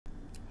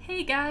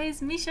Hey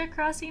guys, Misha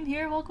Crossing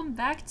here. Welcome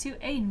back to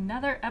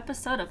another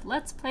episode of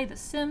Let's Play The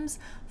Sims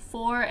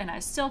 4, and I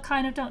still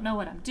kind of don't know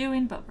what I'm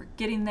doing, but we're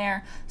getting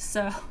there.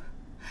 So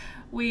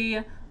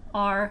we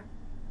are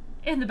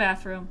in the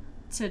bathroom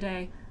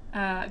today.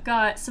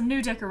 Got some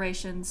new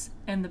decorations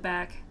in the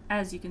back,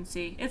 as you can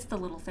see. It's the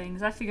little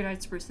things. I figured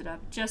I'd spruce it up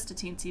just a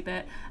teensy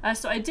bit.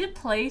 So I did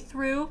play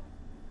through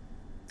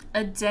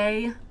a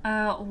day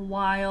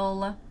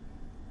while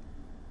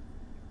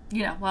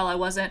I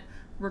wasn't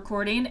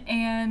recording,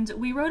 and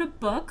we wrote a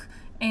book,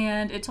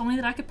 and it told me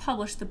that I could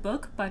publish the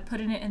book by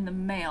putting it in the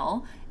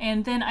mail.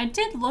 And then I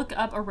did look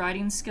up a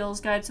writing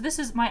skills guide. So this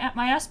is my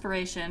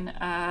aspiration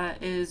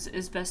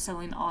is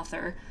best-selling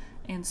author,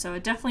 and so I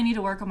definitely need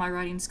to work on my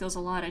writing skills a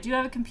lot. I do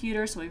have a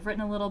computer, so we've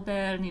written a little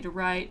bit. I need to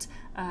write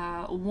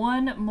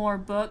one more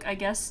book, I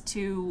guess,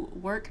 to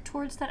work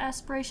towards that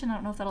aspiration. I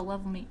don't know if that'll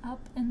level me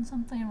up in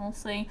something, we'll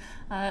see.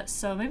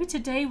 So maybe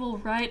today we'll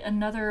write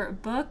another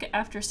book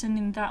after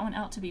sending that one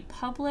out to be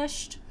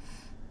published,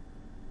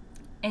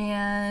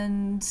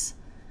 and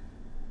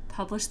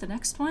publish the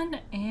next one.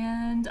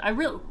 And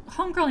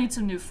Homegirl needs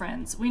some new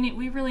friends.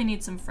 We really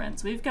need some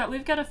friends. We've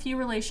got a few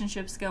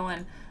relationships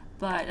going,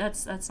 but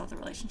that's not the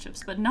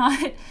relationships, but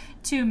not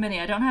too many.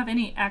 I don't have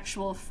any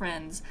actual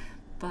friends,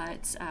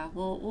 but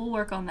we'll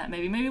work on that.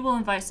 Maybe we'll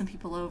invite some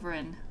people over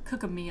and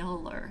cook a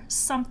meal or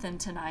something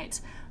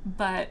tonight.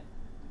 But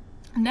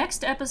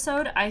next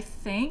episode, I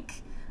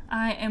think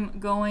I am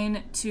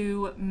going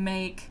to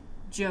make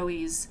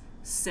Joey's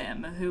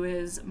sim, who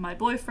is my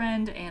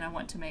boyfriend, and I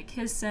want to make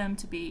his sim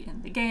to be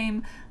in the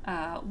game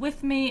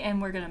with me,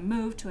 and we're gonna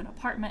move to an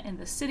apartment in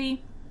the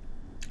city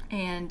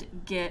and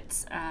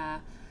get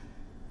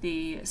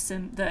the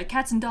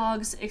Cats and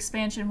Dogs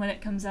expansion when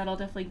it comes out. I'll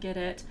definitely get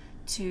it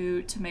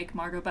to make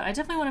Margot, but I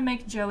definitely want to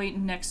make Joey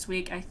next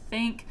week, I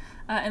think.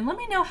 And let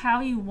me know how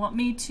you want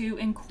me to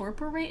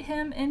incorporate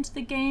him into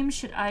the game.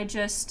 Should I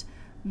just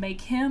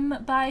make him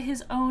buy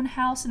his own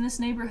house in this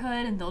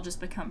neighborhood and they'll just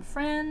become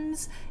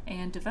friends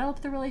and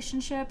develop the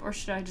relationship, or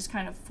should I just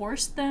kind of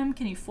force them?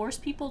 Can you force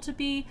people to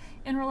be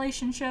in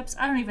relationships?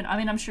 I mean,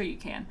 I'm sure you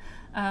can.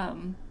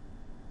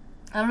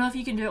 I don't know if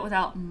you can do it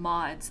without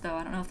mods, though.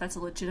 I don't know if that's a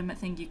legitimate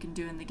thing you can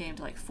do in the game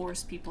to, like,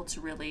 force people to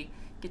really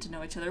get to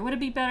know each other. Would it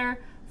be better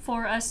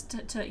for us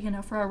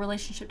to for our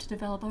relationship to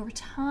develop over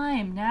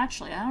time,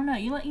 naturally? I don't know.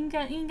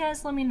 You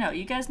guys let me know.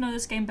 You guys know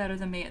this game better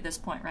than me at this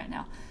point right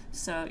now.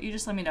 So you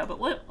just let me know. But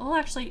we'll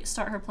actually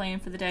start her playing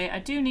for the day. I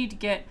do need to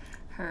get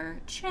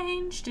her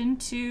changed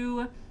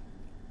into...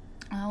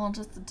 I will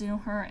just do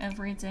her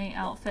everyday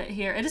outfit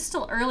here. It is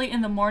still early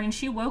in the morning.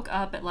 She woke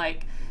up at,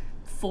 like,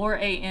 4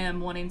 a.m.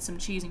 wanting some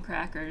cheese and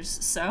crackers,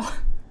 so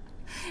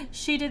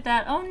she did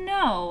that. Oh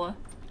no!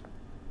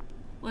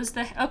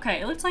 Okay,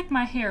 it looks like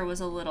my hair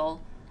was a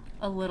little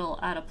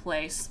out of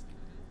place.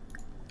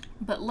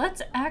 But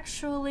let's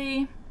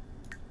actually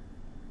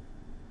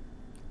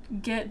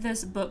get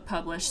this book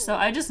published. So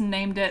I just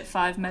named it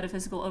 5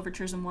 Metaphysical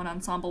Overtures and 1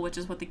 Ensemble, which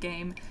is what the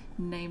game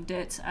named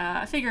it.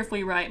 I figure if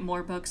we write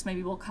more books,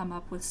 maybe we'll come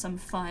up with some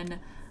fun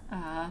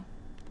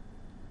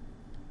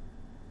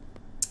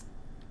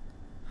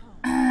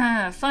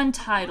fun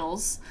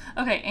titles.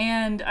 Okay,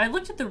 and I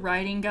looked at the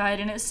writing guide,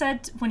 and it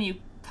said when you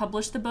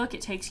publish the book,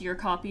 it takes your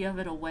copy of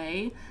it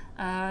away.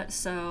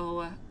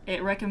 So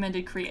it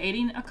recommended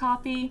creating a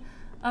copy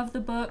of the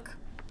book.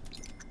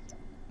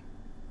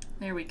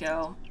 There we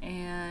go.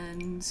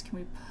 And can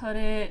we put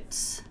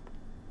it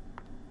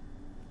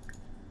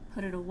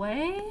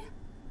away?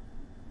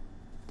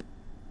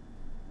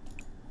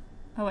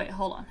 Oh wait,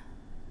 hold on.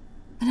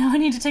 Now I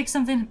need to take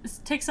something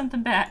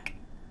back.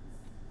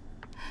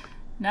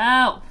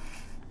 No!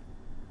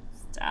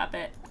 Stop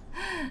it.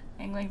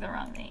 Angling the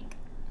wrong thing.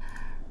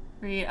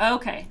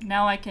 Okay,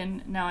 now I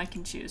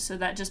can choose. So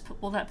that just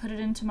will that put it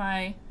into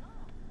my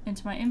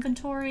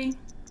inventory?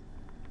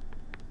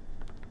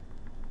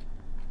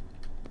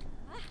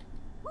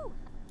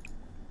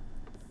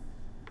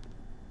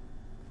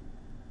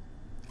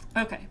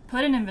 Okay,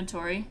 put in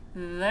inventory.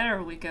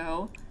 There we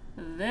go.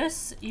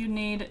 This you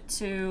need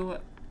to,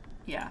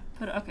 yeah,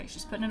 okay,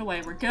 she's putting it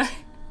away. We're good.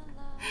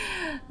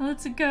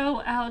 Let's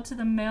go out to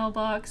the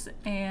mailbox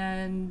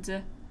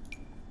and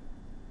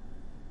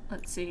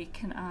let's see,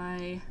 can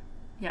I,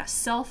 yeah,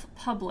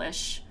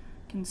 self-publish.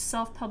 Can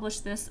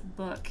self-publish this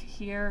book.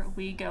 Here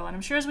we go. And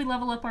I'm sure as we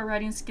level up our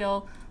writing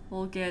skill,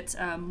 we'll get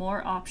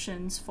more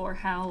options for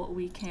how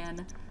we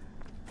can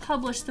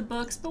publish the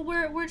books. But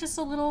we're just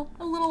a little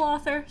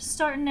author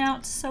starting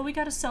out, so we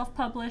gotta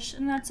self-publish,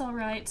 and that's all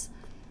right.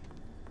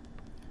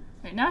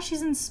 Right now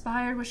she's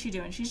inspired. What's she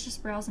doing? She's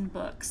just browsing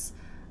books.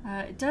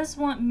 It does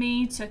want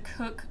me to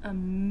cook a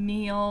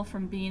meal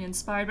from being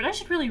inspired, but I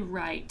should really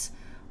write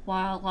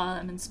while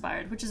I'm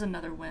inspired, which is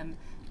another whim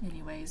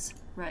anyways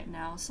right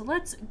now. So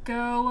let's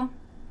go.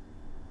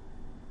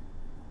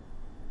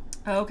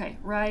 Okay,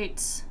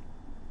 write.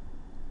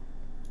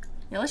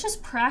 Yeah, let's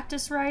just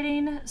practice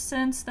writing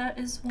since that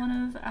is one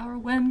of our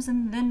whims,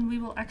 and then we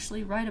will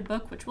actually write a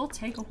book, which will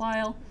take a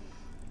while.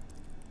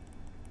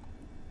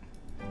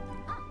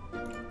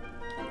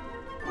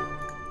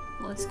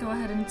 let's go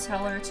ahead and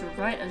tell her to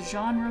write a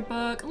genre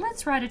book.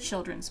 Let's write a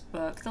children's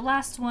book. The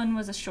last one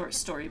was a short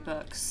story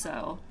book,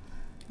 so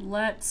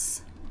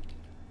let's...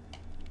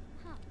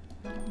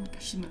 Oh my gosh,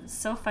 she's moving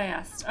so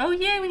fast. Oh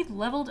yay, we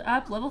leveled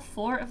up level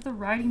 4 of the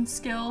writing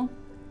skill.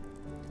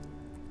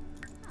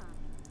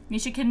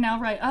 Misha can now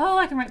write... Oh,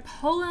 I can write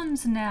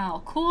poems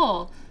now.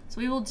 Cool. So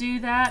we will do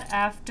that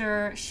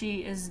after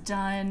she is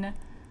done.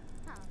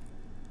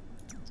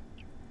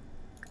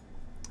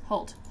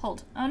 Hold.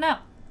 Oh no.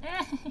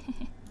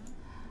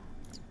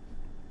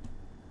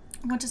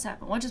 What just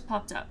happened? What just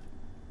popped up?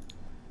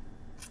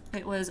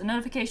 It was a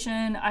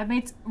notification. I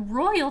made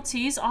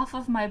royalties off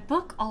of my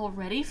book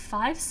already.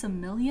 5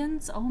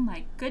 simoleons. Oh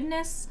my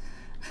goodness.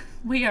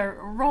 We are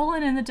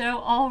rolling in the dough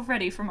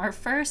already from our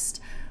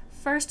first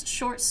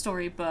short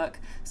story book.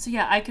 So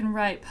yeah, I can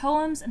write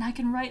poems and I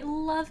can write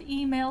love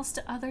emails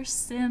to other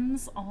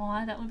Sims.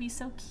 Aw, that would be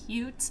so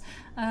cute.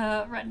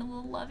 Writing a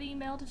little love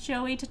email to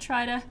Joey to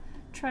try to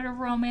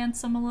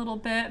romance him a little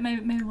bit.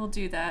 Maybe we'll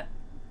do that.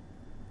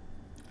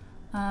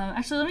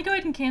 Actually, let me go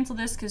ahead and cancel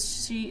this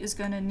because she is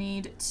going to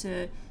need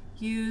to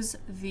use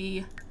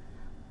the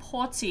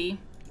potty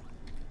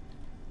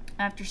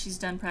after she's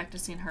done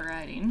practicing her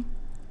writing.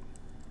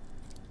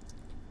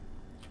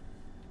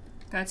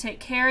 Gotta take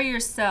care of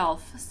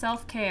yourself.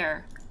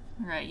 Self-care.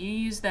 Alright, you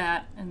use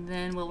that, and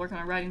then we'll work on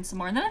our writing some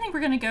more. And then I think we're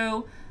gonna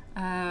go,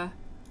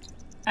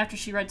 after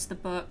she writes the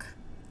book,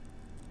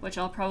 which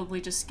I'll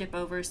probably just skip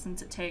over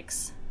since it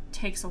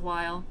takes a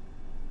while.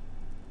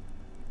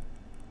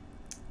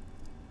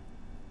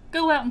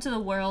 Go out into the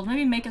world,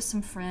 maybe make us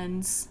some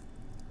friends.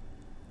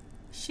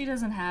 She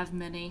doesn't have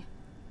many.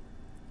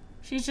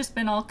 She's just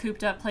been all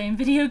cooped up playing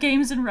video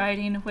games and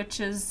writing,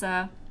 which is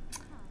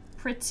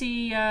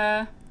pretty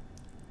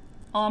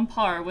on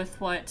par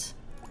with what...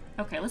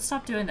 Okay, let's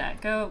stop doing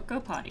that. Go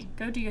potty.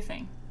 Go do your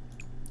thing.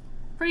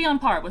 Pretty on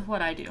par with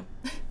what I do.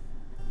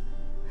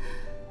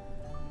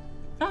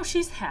 Oh,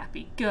 she's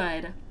happy.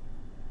 Good.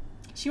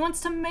 She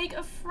wants to make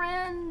a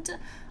friend.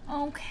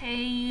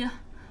 Okay.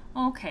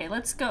 Okay,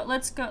 let's go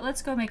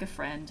make a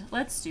friend.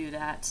 Let's do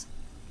that.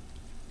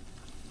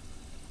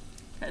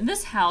 In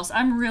this house,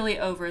 I'm really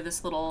over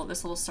this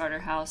little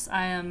starter house.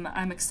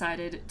 I'm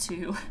excited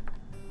to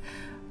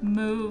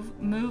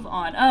move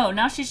on. Oh,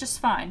 now she's just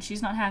fine.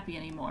 She's not happy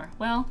anymore.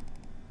 Well,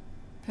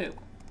 poop.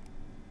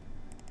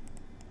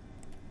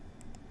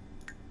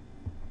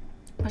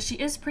 But she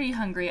is pretty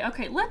hungry.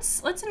 Okay,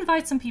 let's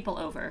invite some people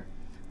over.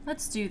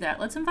 Let's do that.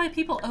 Let's invite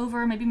people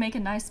over, maybe make a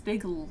nice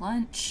big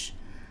lunch.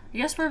 I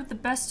guess we're the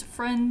best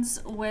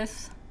friends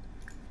with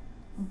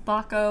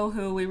Bako,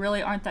 who we really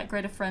aren't that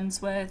great of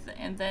friends with,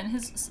 and then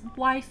his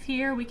wife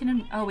here. We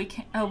can we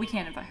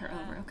can't invite her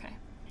over. Okay.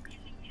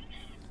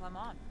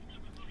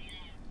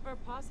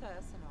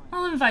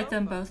 I'll invite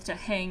them both to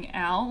hang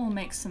out. We'll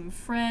make some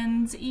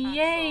friends.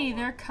 Yay,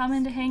 they're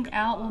coming to hang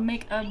out. We'll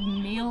make a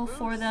meal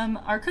for them.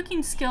 Our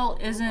cooking skill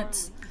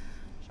isn't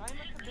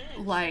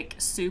like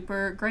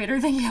super great or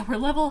anything. Yeah, we're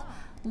level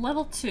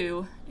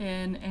 2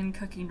 in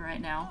cooking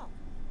right now.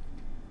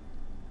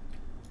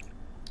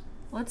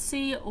 Let's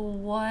see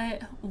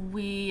what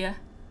we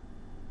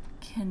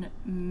can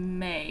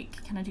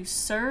make. Can I do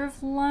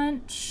serve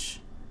lunch?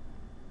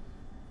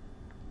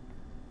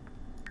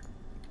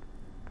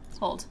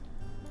 Hold.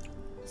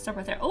 Stop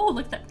right there. Oh,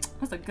 look at that.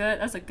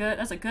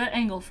 That's a good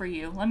angle for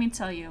you. Let me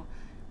tell you.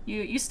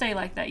 You stay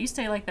like that. You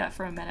stay like that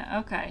for a minute.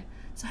 Okay.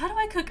 So how do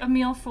I cook a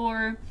meal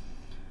for...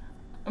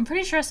 I'm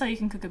pretty sure I saw you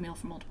can cook a meal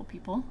for multiple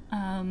people.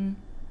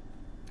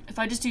 If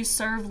I just do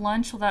serve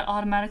lunch, will that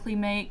automatically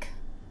make...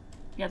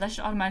 Yeah, that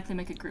should automatically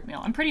make a group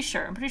meal. I'm pretty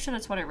sure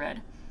that's what I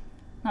read.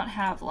 Not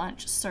have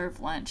lunch, serve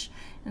lunch.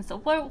 And so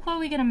what are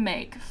we gonna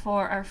make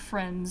for our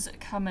friends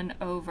coming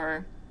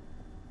over?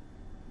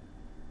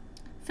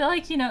 I feel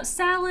like, you know,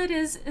 salad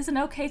is an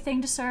okay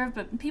thing to serve,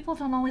 but people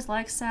don't always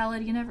like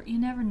salad. You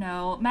never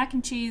know. Mac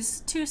and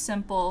cheese, too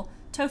simple.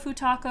 Tofu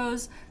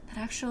tacos, that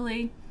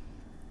actually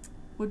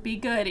would be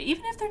good.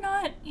 Even if they're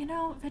not, you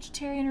know,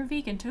 vegetarian or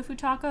vegan, tofu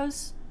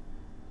tacos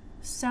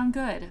sound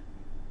good.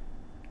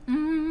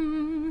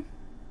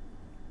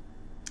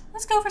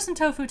 Let's go for some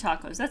tofu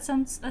tacos. That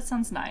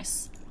sounds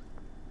nice.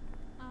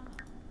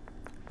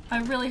 I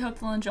really hope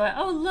they'll enjoy it.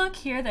 Oh, look,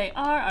 here they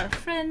are. Our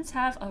friends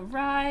have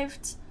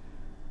arrived.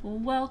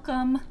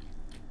 Welcome.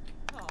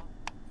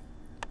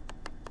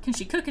 Can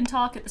she cook and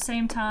talk at the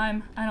same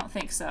time? I don't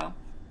think so.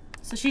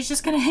 So she's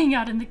just gonna hang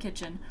out in the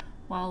kitchen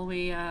while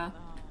we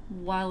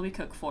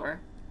cook for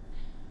her.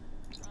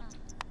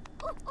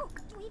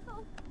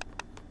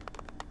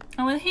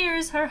 Oh, and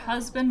here's her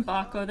husband,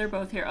 Bako. They're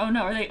both here. Oh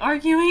no, are they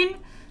arguing?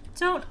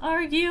 Don't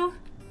argue.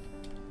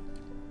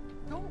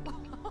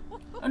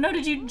 Oh no,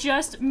 did you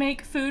just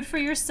make food for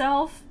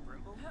yourself?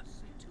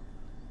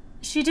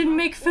 She didn't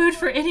make food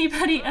for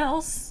anybody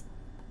else.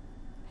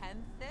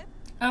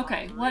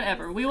 Okay,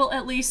 whatever. We will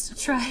at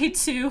least try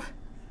to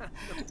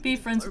be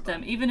friends with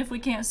them, even if we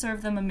can't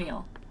serve them a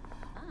meal.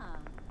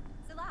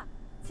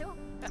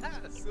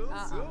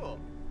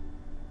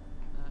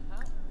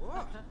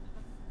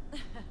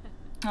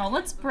 Oh,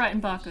 let's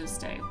brighten Bako's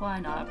day. Why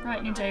not?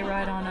 Brighten your day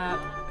right on up.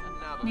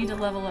 Need to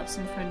level up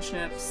some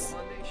friendships.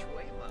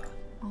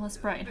 Oh, let's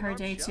brighten her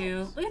day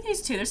too. Look at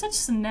these two. They're such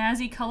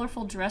snazzy,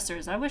 colorful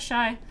dressers. I wish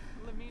I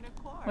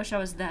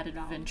was that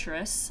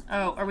adventurous.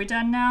 Oh, are we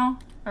done now?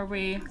 Are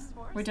we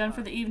done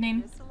for the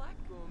evening?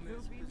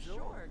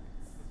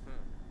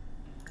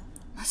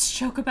 Let's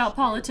joke about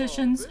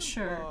politicians.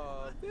 Sure.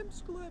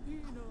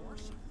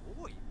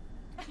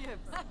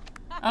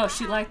 Oh,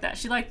 she liked that.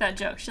 She liked that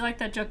joke. She liked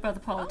that joke about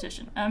the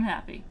politician. I'm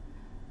happy.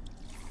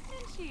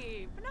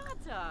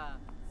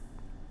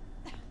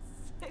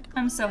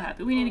 I'm so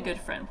happy. We need a good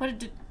friend.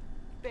 What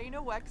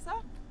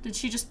did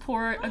she just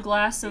pour a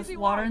glass of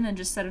water and then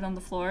just set it on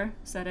the floor?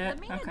 Is that it?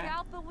 Okay.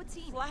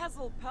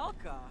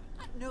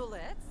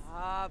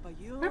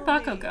 Where'd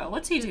Bako go?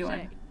 What's he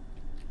doing?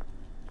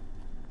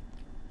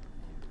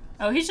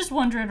 Oh, he's just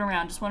wandering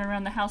around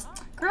the house.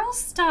 Girl,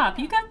 stop.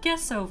 You got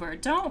guests over.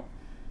 Don't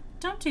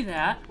do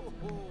that.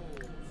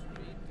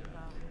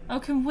 Oh,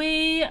 can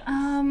we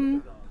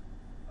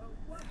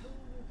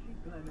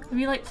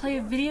like play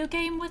a video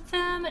game with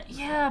them?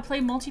 Yeah, play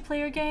a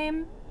multiplayer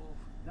game.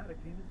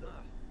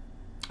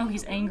 Oh,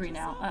 he's angry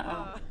now.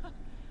 Uh-oh.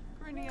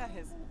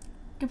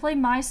 Can play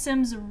My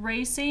Sims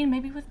Racing,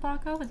 maybe with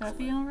Bako? Would that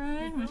be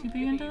alright? Would he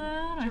be into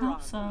that? I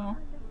hope so.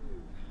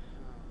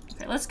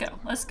 Okay, let's go.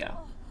 Let's go.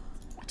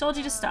 I told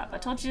you to stop. I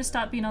told you to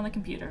stop being on the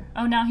computer.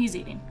 Oh, now he's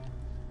eating.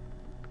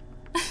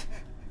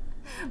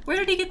 Where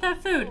did he get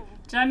that food?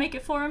 Did I make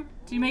it for him?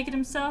 Did he make it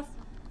himself?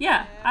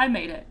 Yeah, I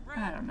made it.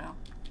 I don't know.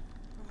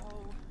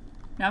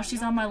 Now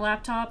she's on my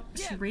laptop.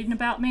 Is she reading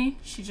about me?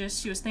 She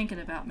was thinking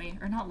about me.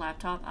 Or not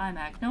laptop,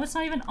 iMac. No, it's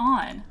not even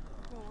on.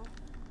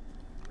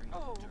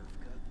 Oh,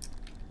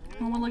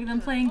 look at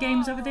them playing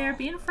games over there.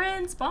 Being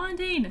friends,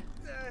 bonding.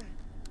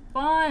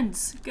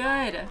 Bonds,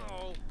 good.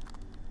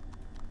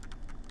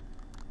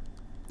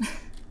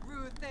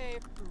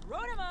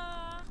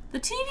 The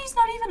TV's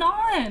not even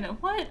on!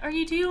 What are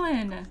you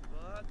doing?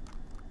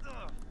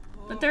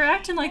 But they're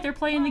acting like they're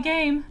playing the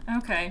game.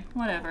 Okay,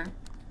 whatever.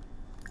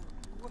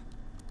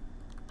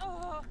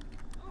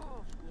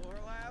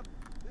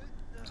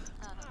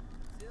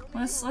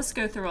 Let's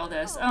go through all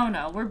this. Oh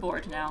no, we're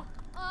bored now.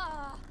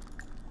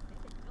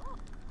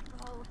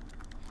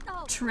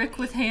 Trick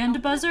with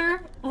hand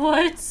buzzer?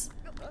 What?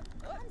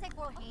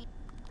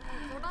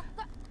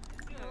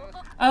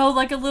 Oh,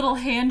 like a little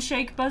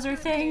handshake buzzer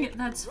thing?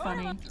 That's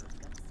funny.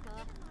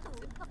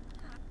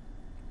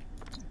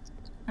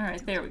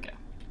 Alright, there we go.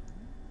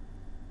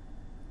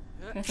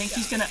 I think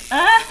he's gonna—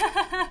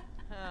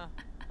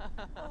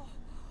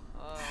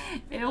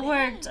 It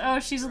worked! Oh,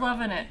 she's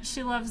loving it.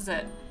 She loves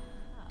it.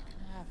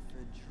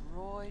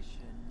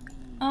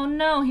 Oh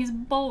no, he's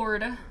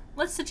bored.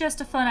 Let's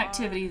suggest a fun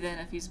activity then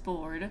if he's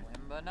bored.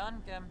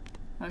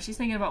 Oh, she's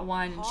thinking about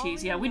wine and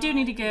cheese. Yeah, we do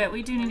need to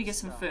get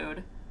some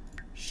food.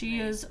 She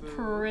is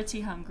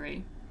pretty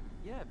hungry.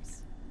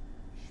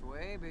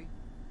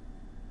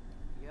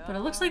 But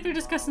it looks like they're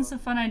discussing some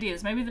fun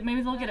ideas. Maybe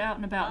they'll get out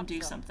and about and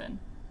do something.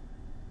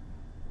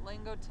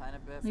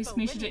 At least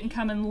Misha didn't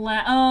come in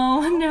last.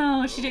 Oh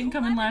no, she didn't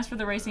come in last for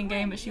the racing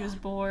game, but she was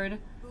bored.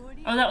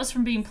 Oh, that was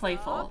from being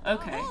playful.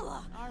 Okay.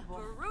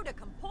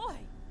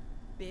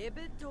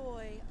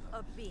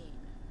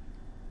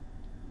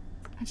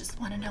 I just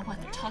want to know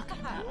what they're talking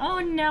about. Oh,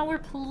 now we're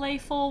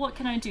playful. What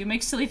can I do?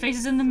 Make silly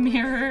faces in the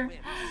mirror.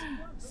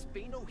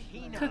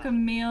 Cook a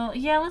meal.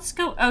 Yeah, let's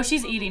go. Oh,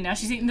 she's eating now.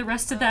 She's eating the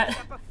rest of that.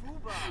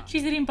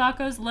 She's eating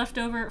Bako's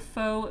leftover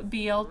faux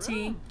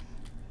BLT.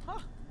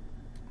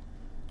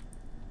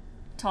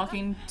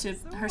 Talking to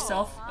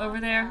herself over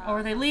there. Oh,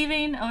 are they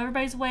leaving? Oh,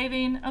 everybody's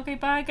waving. Okay,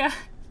 bye, guys.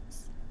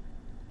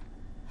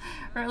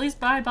 Or at least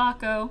bye,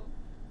 Bako.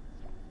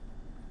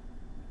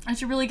 I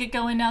should really get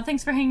going now.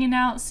 Thanks for hanging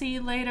out. See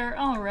you later.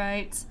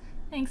 Alright.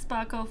 Thanks,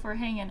 Bako, for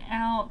hanging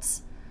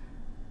out.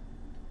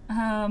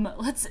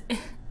 Let's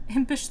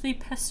impishly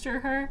pester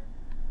her.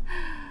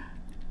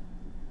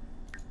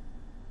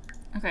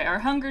 Okay, our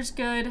hunger's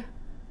good.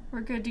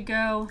 We're good to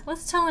go.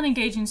 Let's tell an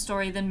engaging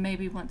story, then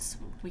maybe once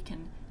we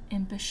can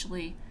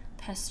impishly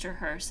pester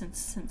her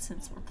since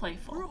we're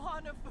playful.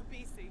 Why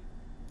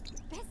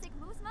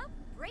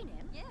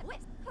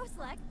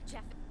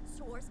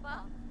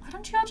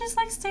don't you all just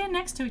like stand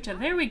next to each other?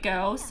 There we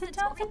go. Sit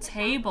down at the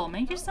table.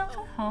 Make yourself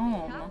at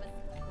home.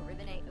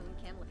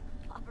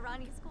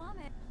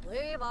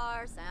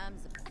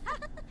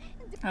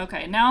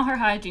 Okay, now her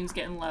hygiene's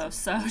getting low,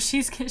 so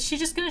she's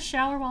just gonna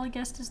shower while a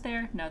guest is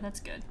there? No, that's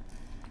good.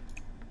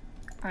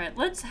 Alright,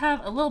 let's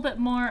have a little bit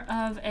more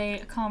of a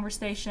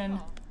conversation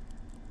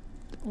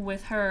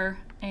with her,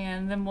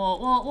 and then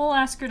we'll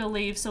ask her to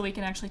leave so we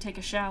can actually take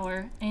a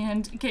shower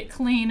and get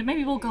clean.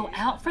 Maybe we'll go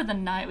out for the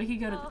night. We could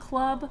go to the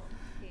club,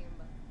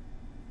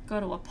 go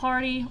to a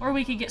party, or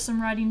we could get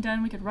some writing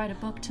done. We could write a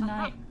book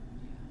tonight.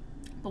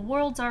 The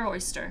world's our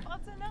oyster.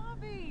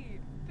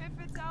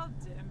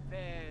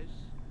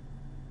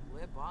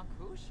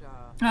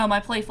 Oh, my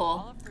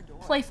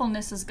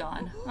playfulness is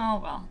gone. Oh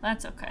well,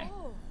 that's okay.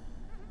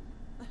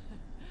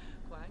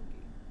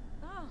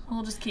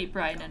 We'll just keep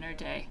brightening her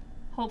day.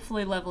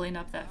 hopefully leveling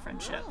up that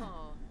friendship.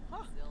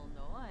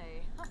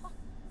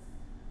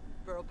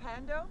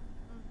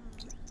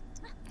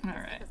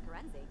 Alright.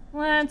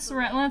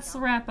 Let's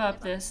wrap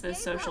up this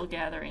social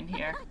gathering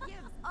here.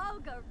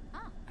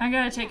 I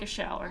gotta take a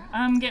shower.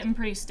 I'm getting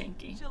pretty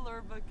stinky.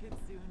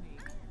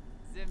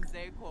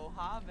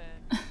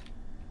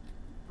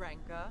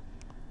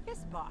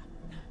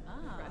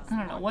 I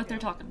don't know what they're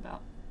talking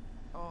about.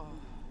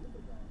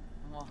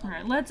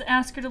 Alright, let's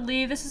ask her to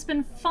leave. This has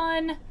been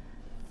fun.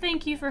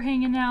 Thank you for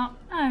hanging out.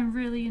 I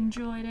really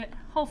enjoyed it.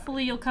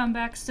 Hopefully you'll come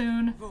back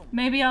soon.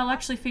 Maybe I'll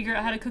actually figure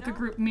out how to cook a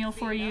group meal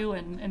for you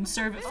and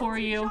serve it for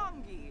you.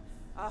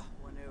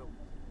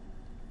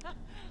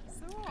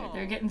 Okay,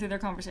 they're getting through their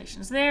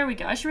conversations. There we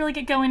go. I should really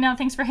get going now.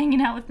 Thanks for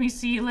hanging out with me.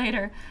 See you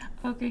later.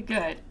 Okay,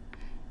 good.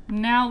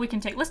 Now we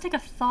can let's take a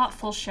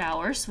thoughtful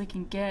shower so we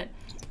can get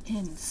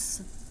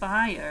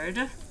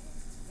inspired.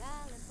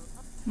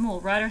 And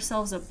we'll write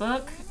ourselves a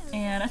book,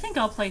 and I think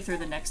I'll play through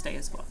the next day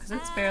as well, because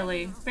it's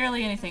barely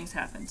anything's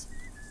happened.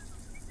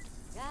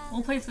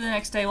 We'll play through the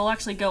next day. We'll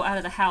actually go out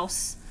of the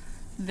house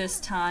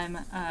this time,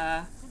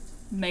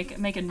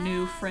 make a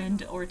new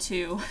friend or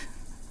two.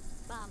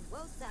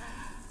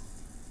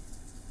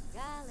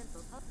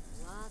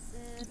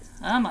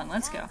 Come on,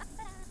 let's go.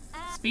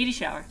 Speedy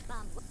shower.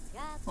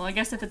 Well, I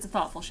guess if it's a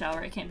thoughtful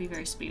shower, it can't be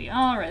very speedy.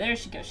 Alright, there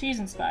she goes. She's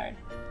inspired.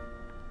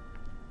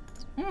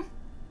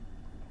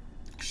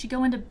 She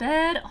going to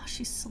bed? Oh,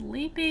 she's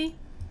sleepy.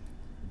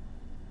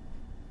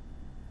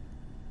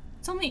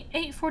 It's only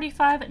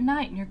 8:45 at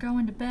night and you're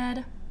going to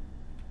bed.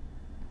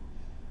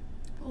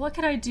 But what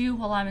could I do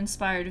while I'm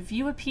inspired?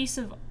 View a piece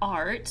of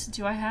art.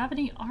 Do I have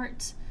any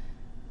art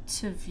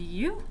to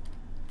view?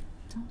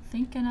 Don't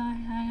think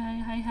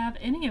I have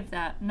any of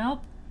that.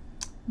 Nope.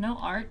 No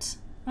art.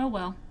 Oh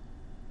well.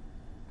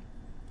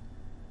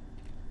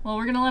 Well,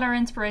 we're gonna let our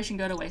inspiration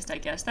go to waste, I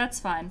guess. That's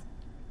fine.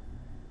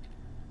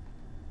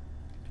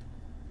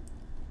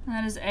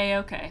 That is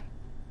A-okay.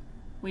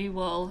 We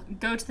will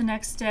go to the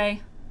next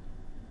day.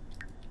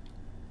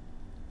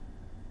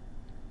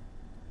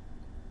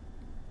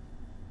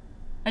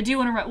 I do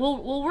want to write.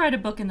 We'll write a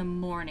book in the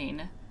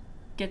morning.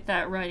 Get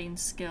that writing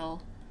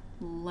skill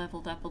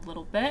leveled up a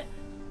little bit.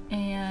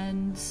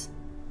 And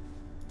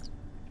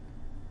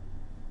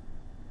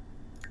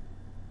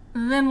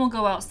then we'll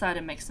go outside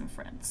and make some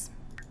friends.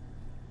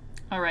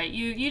 Alright,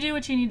 you do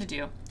what you need to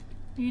do.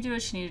 You do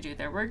what you need to do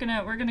there. We're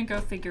gonna go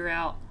figure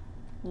out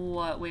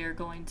what we are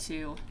going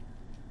to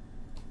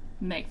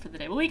make for the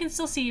day. But we can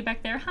still see you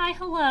back there. Hi,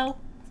 hello.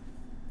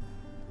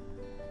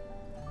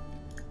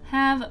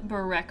 Have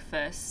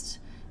breakfast.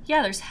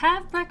 Yeah, there's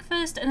have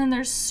breakfast and then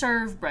there's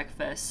serve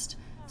breakfast.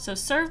 So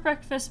serve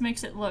breakfast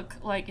makes it look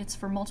like it's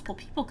for multiple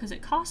people because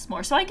it costs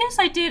more. So I guess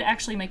I did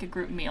actually make a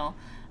group meal.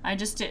 I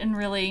just didn't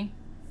really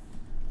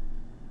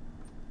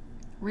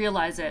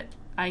realize it,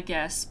 I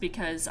guess,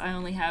 because I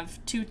only have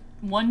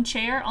one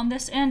chair on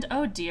this end.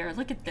 Oh dear,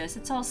 look at this.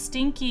 It's all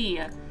stinky.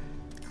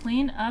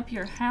 Clean up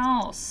your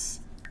house.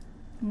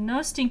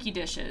 No stinky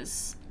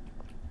dishes.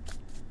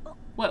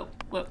 Whoa,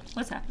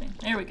 what's happening?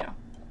 There we go.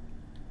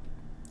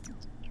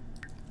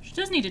 She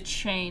does need to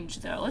change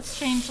though. Let's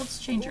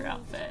change her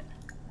outfit.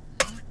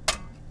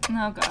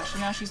 Oh gosh,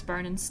 and now she's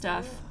burning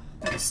stuff.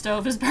 Or the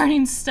stove is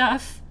burning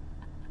stuff.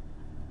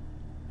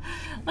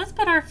 Let's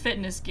put our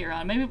fitness gear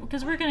on, maybe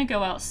because we're gonna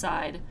go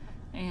outside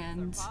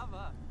and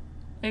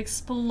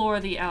explore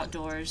the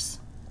outdoors.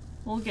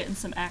 We'll get in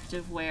some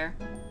active wear.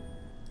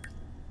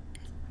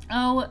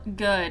 Oh,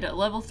 good.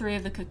 Level 3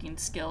 of the cooking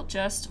skill.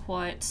 Just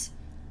what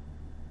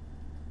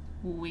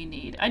we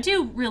need. I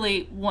do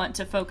really want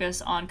to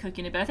focus on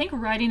cooking a bit. I think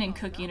writing and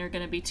cooking are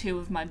going to be two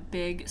of my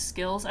big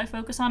skills I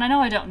focus on. I know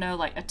I don't know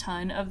like a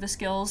ton of the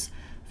skills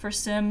for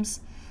Sims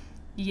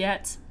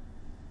yet,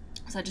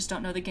 because I just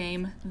don't know the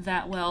game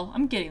that well.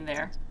 I'm getting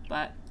there,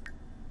 but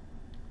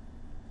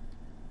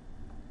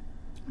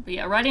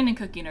yeah, writing and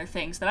cooking are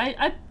things that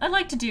I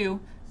like to do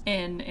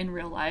in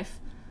real life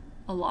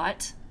a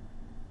lot.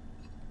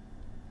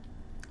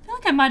 I feel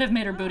like I might have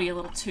made her booty a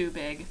little too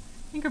big.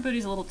 I think her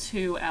booty's a little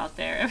too out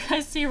there.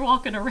 I see her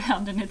walking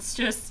around and it's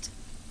just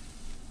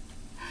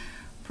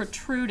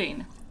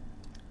protruding.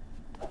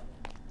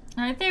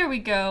 Alright, there we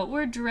go.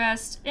 We're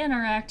dressed,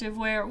 interactive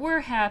wear,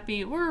 we're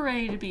happy, we're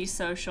ready to be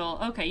social.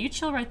 Okay, you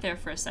chill right there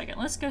for a second.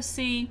 Let's go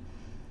see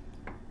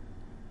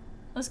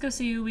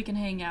who we can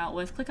hang out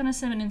with. Click on a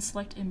sim and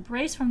select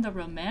embrace from the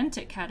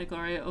romantic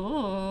category.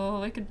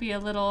 Oh, it could be a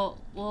little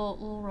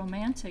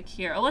romantic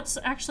here. Oh, let's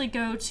actually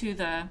go to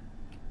the...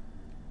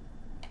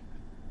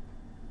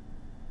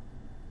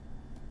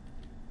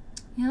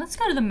 Yeah, let's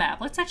go to the map.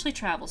 Let's actually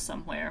travel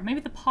somewhere. Maybe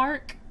the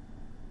park?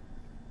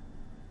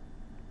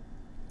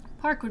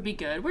 Park would be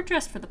good. We're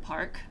dressed for the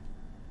park.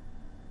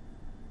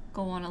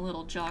 Go on a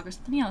little jog or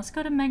something. Yeah, let's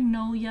go to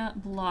Magnolia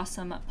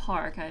Blossom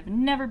Park. I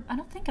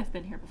don't think I've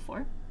been here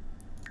before.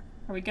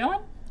 Are we going?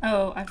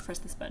 Oh, I have to press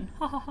this button.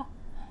 Ha ha ha.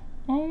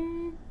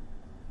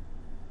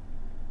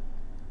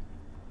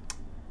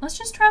 Let's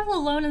just travel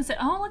alone and say,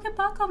 oh, look at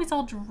Bucko. He's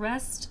all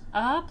dressed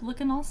up,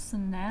 looking all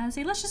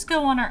snazzy. Let's just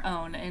go on our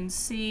own and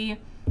see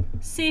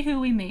See who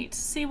we meet.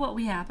 See what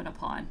we happen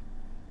upon.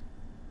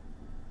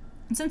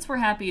 And since we're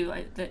happy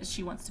that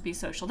she wants to be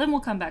social, then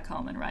we'll come back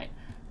home and write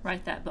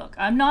that book.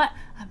 I'm not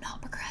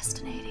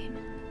procrastinating.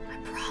 I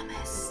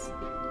promise.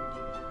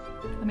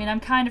 I mean, I'm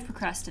kind of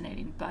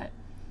procrastinating, but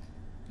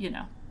you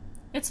know,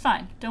 it's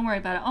fine. Don't worry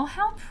about it. Oh,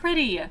 how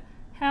pretty.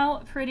 How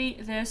pretty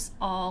this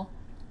all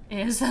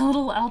is. A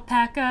little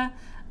alpaca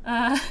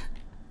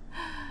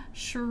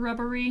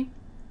shrubbery.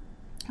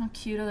 How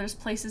cute. Oh, there's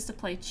places to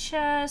play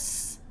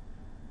chess.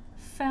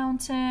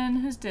 Fountain.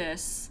 Who's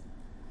this?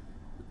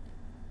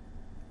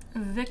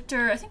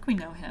 Victor. I think we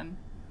know him.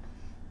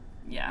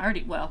 Yeah,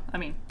 already. Well, I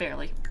mean,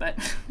 barely,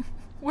 but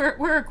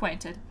we're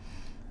acquainted.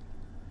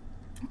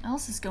 What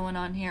else is going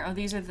on here? Oh,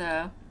 these are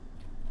the...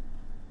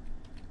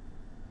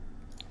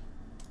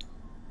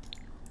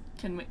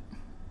 Can we...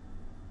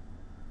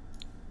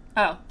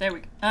 Oh, there we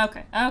go.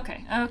 Okay,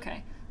 okay,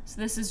 okay. So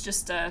this is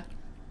just a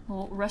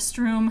little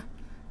restroom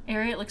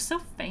area. It looks so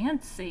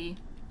fancy.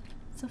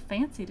 It's so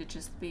fancy to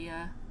just be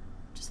a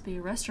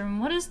restroom.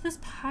 What is this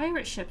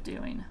pirate ship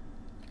doing?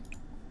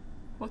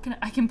 What can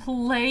I can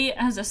play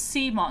as a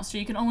sea monster.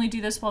 You can only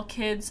do this while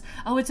kids...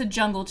 Oh, it's a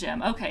jungle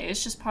gym. Okay,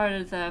 it's just part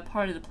of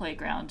the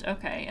playground.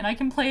 Okay, and I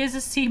can play as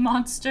a sea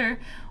monster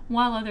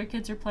while other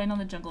kids are playing on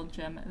the jungle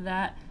gym.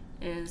 That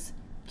is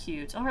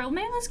cute. All right, well,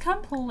 maybe let's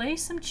come play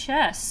some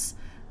chess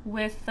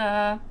with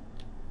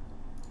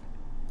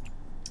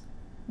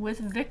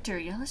Victor.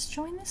 Yeah, let's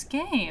join this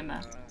game.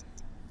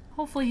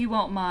 Hopefully he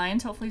won't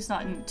mind. Hopefully he's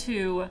not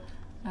too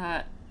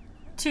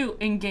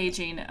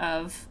engaging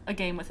of a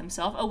game with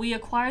himself. Oh, we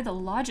acquired the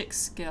logic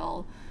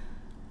skill.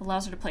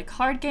 Allows her to play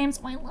card games.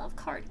 Oh, I love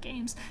card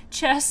games.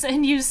 Chess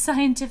and use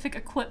scientific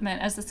equipment.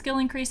 As the skill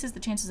increases, the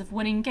chances of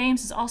winning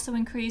games is also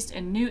increased,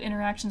 and new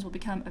interactions will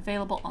become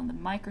available on the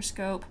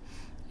microscope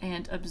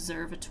and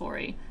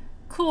observatory.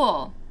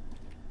 Cool.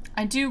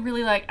 I do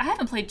really like... I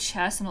haven't played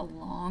chess in a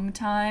long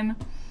time.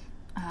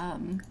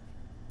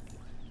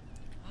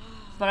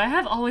 But I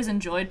have always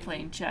enjoyed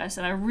playing chess,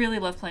 and I really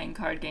love playing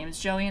card games.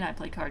 Joey and I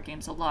play card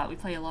games a lot. We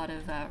play a lot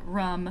of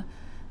Rum?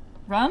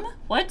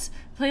 What?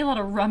 Play a lot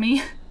of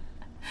Rummy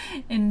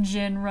and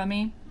Gin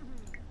Rummy,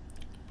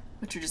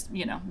 which are just,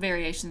 you know,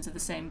 variations of the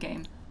same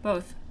game.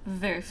 Both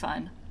very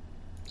fun.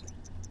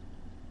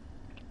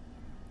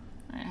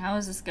 Alright, how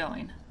is this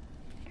going?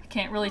 I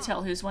can't really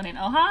tell who's winning.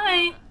 Oh,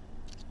 hi!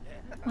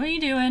 What are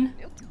you doing?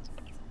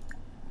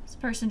 This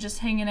person just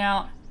hanging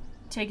out,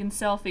 taking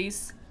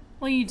selfies.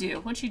 What do you do?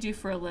 What you do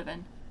for a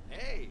living?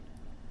 Hey.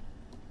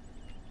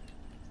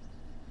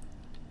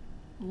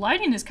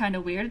 Lighting is kind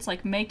of weird. It's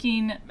like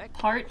making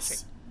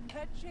parts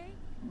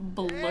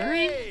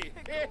blurry. Hey.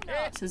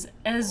 This is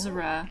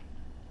Ezra.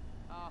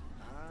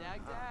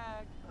 Dag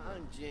dag.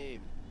 I'm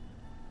James.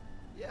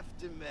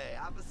 Yeftime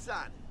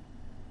Abasani.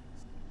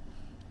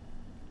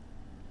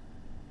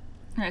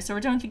 Alright, so we're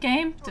done with the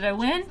game. Did I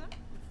win?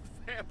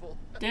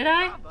 Did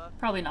I?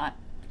 Probably not.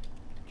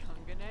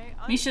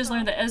 Misha's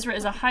learned that Ezra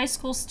is a high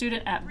school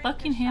student at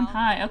Buckingham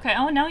High. Okay,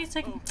 oh, now he's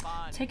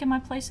taking my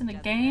place in the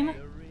game?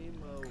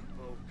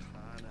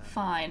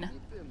 Fine.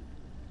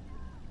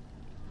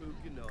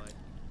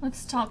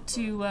 Let's talk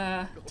to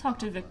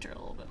Victor a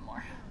little bit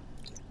more.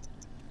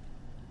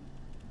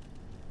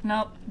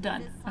 Nope,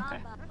 done. Okay.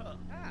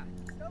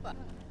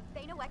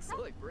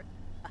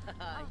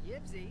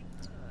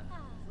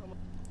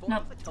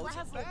 Nope.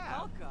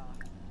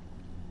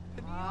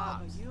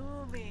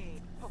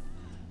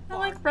 I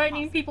like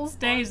brightening people's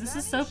days. This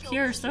is so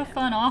pure, so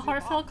fun. All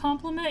heartfelt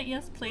compliment?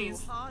 Yes,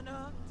 please.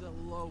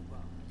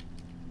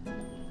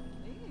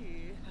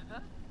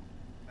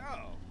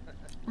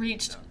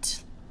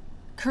 Reached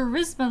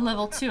charisma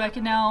level 2. I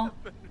can now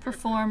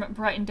perform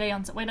brighten day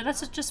on... Wait,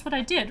 that's just what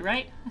I did,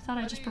 right? I thought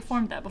I just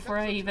performed that before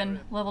I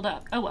even leveled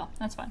up. Oh well,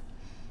 that's fine.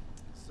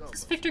 Is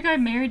this Victor guy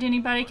married to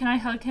anybody? Can I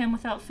hug him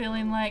without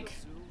feeling like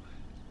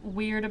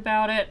weird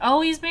about it?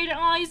 Oh, he's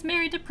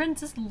married to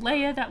Princess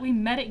Leia that we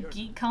met at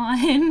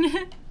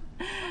GeekCon.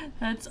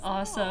 That's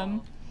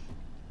awesome.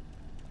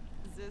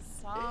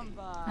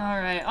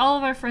 Alright, all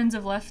of our friends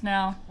have left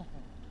now.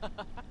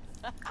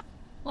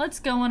 Let's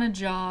go on a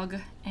jog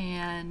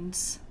and...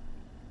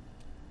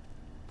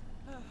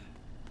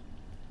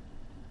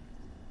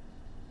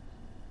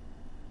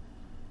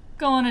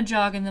 go on a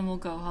jog and then we'll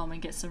go home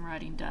and get some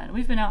writing done.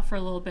 We've been out for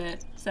a little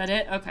bit. Is that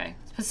it? Okay. I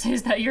was supposed to say,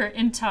 is that your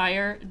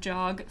entire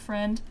jog,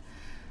 friend?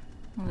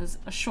 It was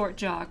a short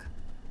jog.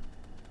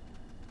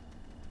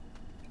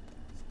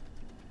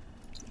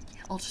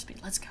 Yeah, ultra speed.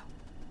 Let's go.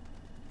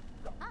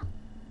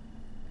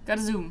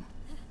 Gotta zoom.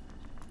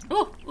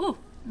 Ooh, ooh.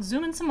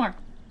 Zoom in some more.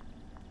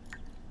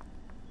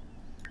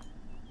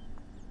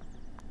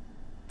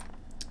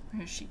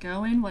 Where is she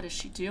going? What is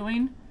she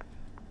doing?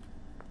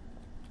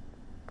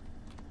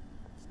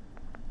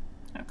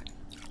 Okay.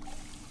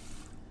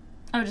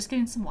 Oh, just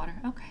getting some water.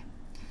 Okay.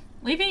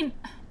 Leaving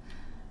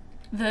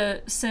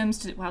the Sims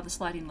to... Wow, this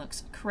lighting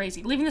looks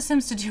crazy. Leaving the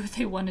Sims to do what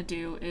they want to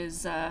do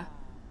is,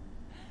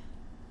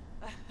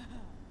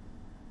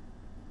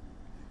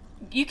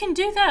 you can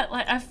do that.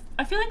 Like,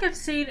 I feel like I've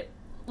seen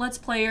Let's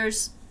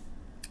Players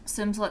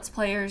Sims Let's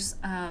Players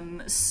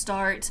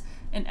start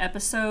an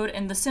episode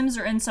and the Sims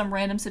are in some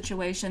random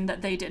situation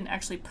that they didn't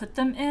actually put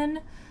them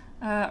in.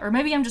 Or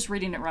maybe I'm just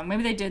reading it wrong.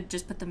 Maybe they did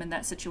just put them in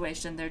that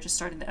situation. They're just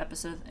starting the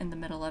episode in the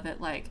middle of it.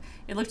 Like,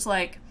 it looked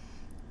like,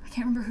 I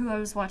can't remember who I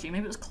was watching.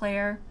 Maybe it was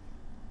Claire.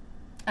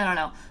 I don't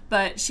know.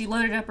 But she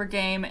loaded up her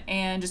game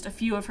and just a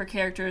few of her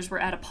characters were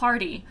at a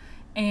party.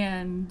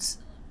 And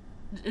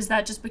is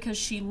that just because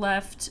she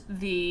left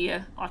the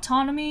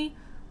autonomy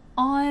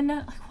on?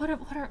 Like, what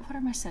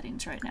are my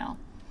settings right now?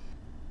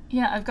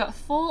 Yeah, I've got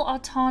full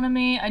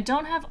autonomy. I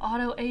don't have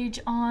auto age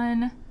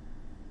on.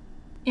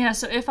 Yeah,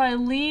 so if I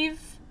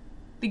leave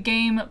the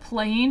game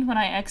playing when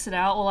I exit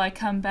out, will I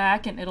come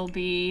back and it'll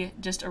be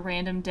just a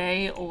random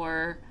day,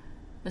 or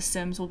the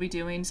Sims will be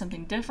doing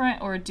something different,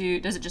 or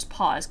does it just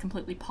pause,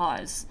 completely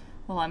pause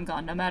while I'm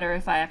gone, no matter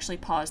if I actually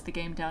pause the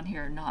game down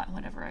here or not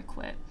whenever I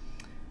quit?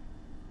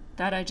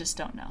 That I just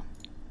don't know.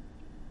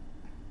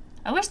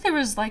 I wish there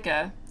was like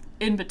a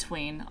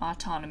in-between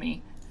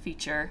autonomy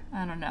feature.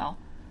 I don't know.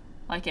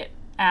 Like it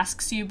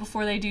asks you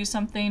before they do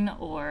something,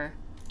 or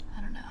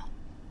I don't know.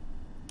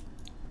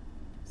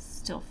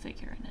 Still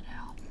figuring it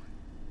out.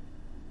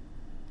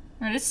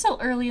 Alright, it's still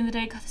early in the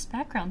day. God, this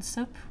background's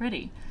so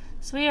pretty.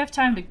 So we have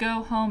time to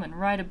go home and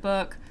write a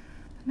book.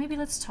 But maybe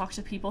let's talk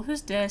to people.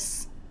 Who's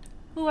this?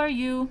 Who are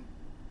you?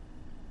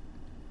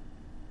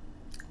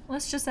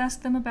 Let's just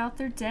ask them about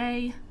their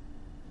day.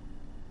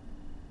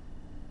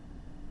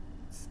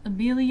 It's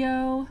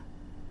Emilio.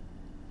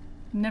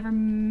 Never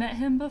met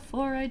him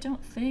before, I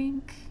don't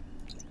think.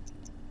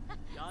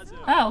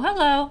 Oh,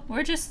 hello.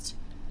 We're just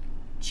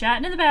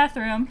chatting in the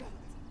bathroom.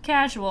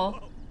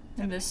 Casual.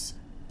 In this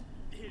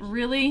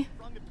really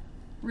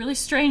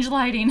strange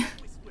lighting.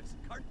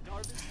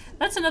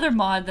 That's another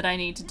mod that I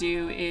need to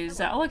do is...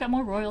 oh, I got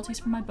more royalties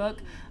for my book.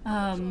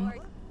 I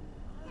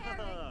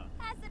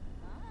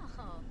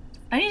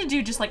need to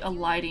do just like a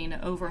lighting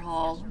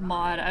overhaul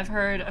mod. I've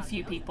heard a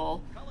few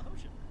people...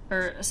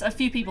 or a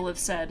few people have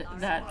said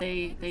that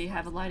they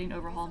have a lighting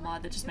overhaul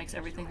mod that just makes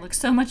everything look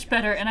so much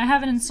better, and I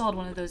haven't installed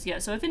one of those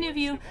yet. So if any of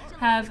you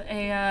have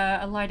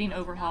a lighting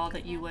overhaul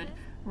that you would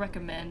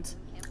recommend,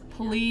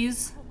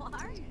 please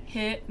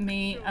hit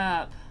me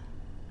up.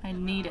 I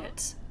need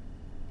it.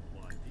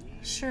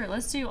 Sure,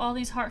 let's do all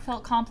these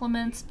heartfelt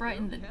compliments,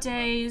 brighten the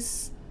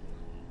days.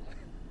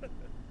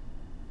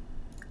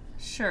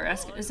 Sure,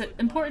 is it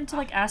important to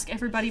like ask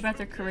everybody about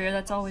their career?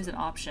 That's always an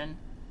option.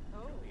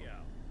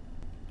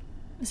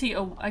 Is he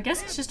I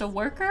guess he's just a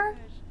worker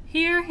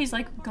here? He's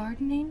like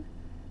gardening?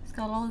 He's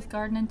got all his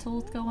gardening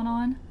tools going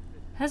on.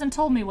 Hasn't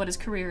told me what his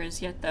career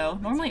is yet though.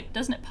 Normally,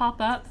 doesn't it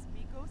pop up?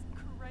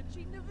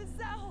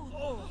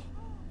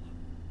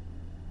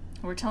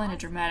 We're telling a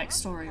dramatic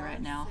story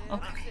right now.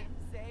 Okay.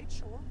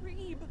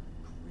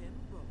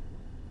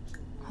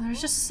 Oh,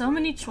 there's just so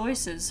many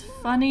choices.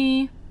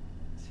 Funny.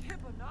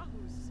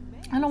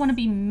 I don't want to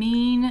be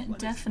mean.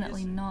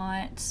 Definitely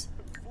not.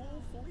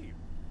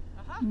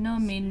 No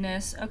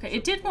meanness. Okay,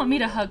 it did want me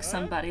to hug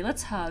somebody.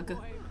 Let's hug.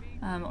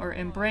 Or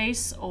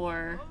embrace,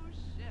 or...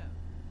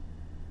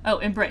 oh,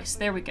 embrace.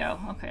 There we go.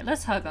 Okay,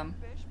 let's hug them.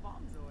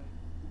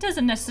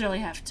 Doesn't necessarily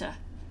have to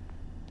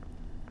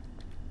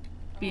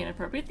be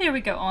inappropriate. There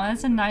we go. Oh,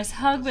 that's a nice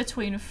hug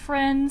between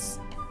friends.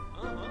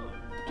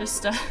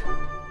 Just a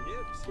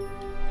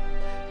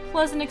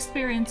pleasant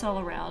experience all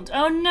around.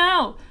 Oh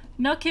no!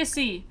 No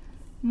kissy.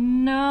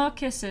 No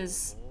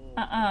kisses.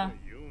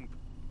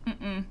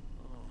 Mm-mm.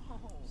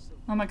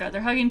 Oh my god,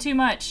 they're hugging too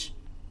much.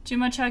 Too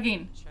much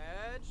hugging.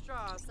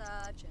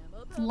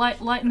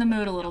 Lighten the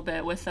mood a little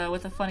bit with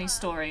a funny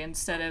story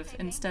instead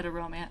of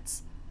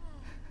romance.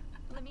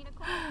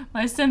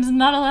 My Sim's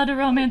not allowed to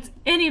romance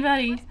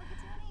anybody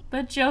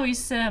but Joey's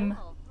Sim.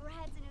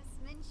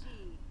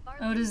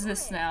 What is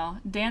this now?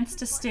 Dance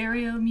to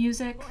stereo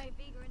music?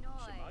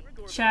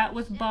 Chat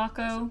with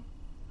Baco?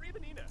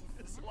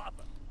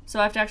 So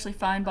I have to actually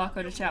find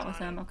Baco to chat with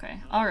him.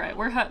 Okay. Alright,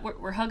 we're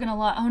hugging a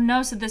lot. Oh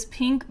no, so this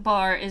pink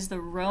bar is the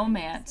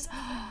romance.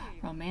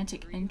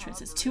 Romantic entrance.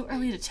 It's too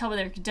early to tell, but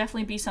there could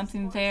definitely be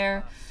something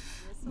there.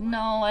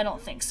 No, I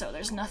don't think so.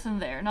 There's nothing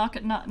there. Not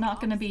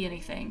gonna be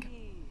anything.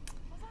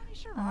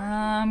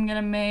 I'm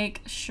gonna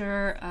make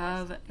sure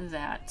of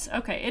that.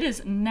 Okay, it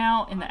is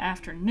now in the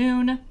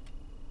afternoon.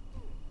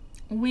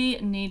 We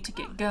need to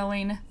get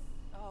going.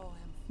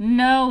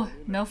 No!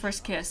 No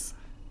first kiss.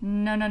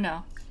 No, no,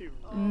 no.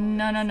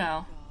 No, no,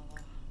 no.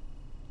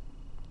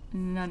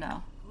 No,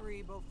 no.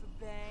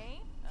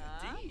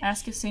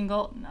 Ask if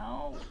single.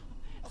 No.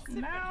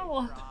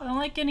 No! I don't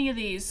like any of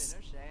these.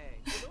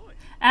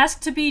 Ask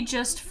to be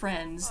just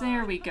friends.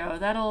 There we go.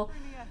 That'll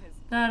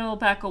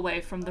back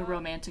away from the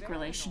romantic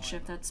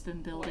relationship that's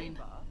been building.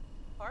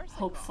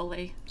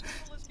 Hopefully.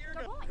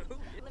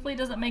 Hopefully it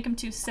doesn't make him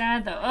too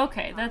sad, though.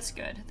 Okay, that's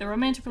good. The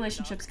romantic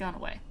relationship's gone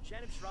away.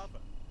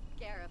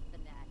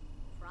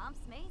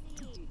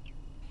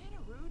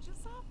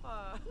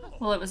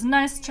 Well, it was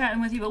nice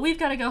chatting with you, but we've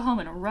got to go home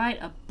and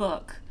write a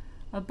book.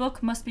 A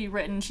book must be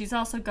written. She's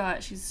also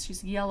got,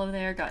 she's yellow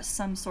there, got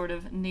some sort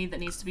of need that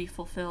needs to be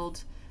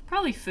fulfilled.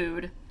 Probably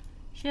food.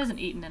 She hasn't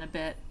eaten in a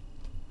bit.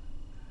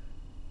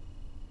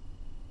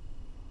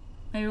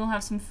 Maybe we'll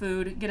have some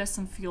food, get us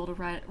some fuel to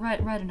write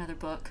another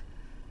book.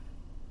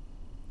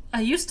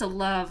 I used to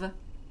love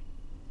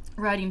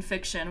writing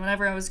fiction.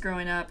 Whenever I was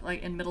growing up,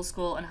 like in middle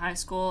school and high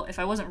school, if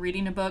I wasn't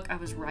reading a book, I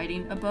was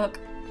writing a book.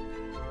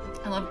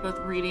 I loved both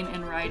reading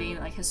and writing,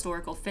 like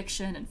historical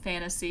fiction and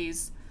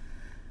fantasies.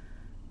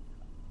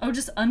 Oh,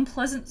 just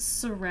unpleasant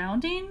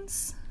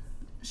surroundings?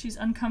 She's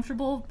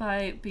uncomfortable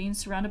by being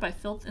surrounded by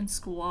filth and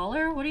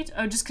squalor? What are you...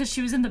 Oh, just because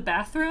she was in the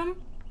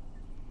bathroom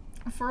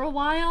for a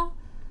while?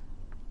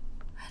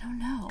 I don't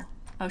know.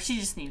 Oh, she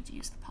just needed to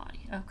use the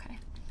potty. Okay.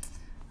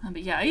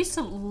 But yeah, I used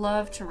to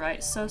love to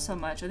write so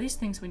much. Are these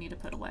things we need to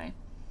put away?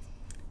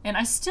 And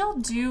I still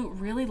do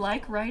really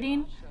like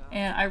writing.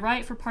 And I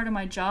write for part of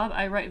my job.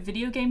 I write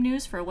video game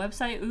news for a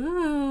website.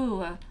 Ooh,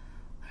 what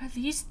are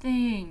these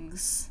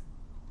things?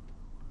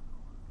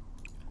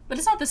 But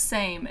it's not the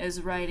same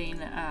as writing,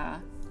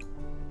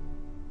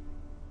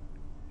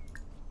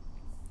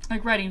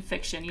 like writing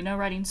fiction, you know,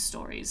 writing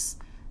stories.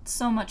 It's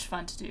so much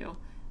fun to do.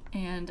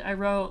 And I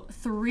wrote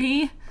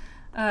 3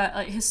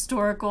 like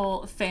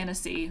historical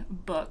fantasy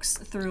books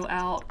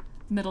throughout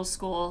middle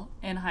school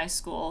and high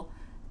school.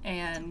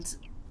 And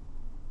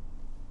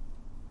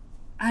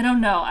I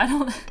don't know,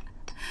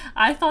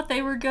 I thought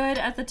they were good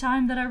at the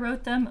time that I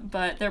wrote them,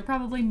 but they're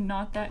probably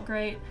not that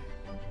great.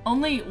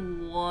 Only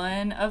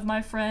one of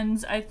my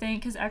friends, I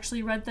think, has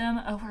actually read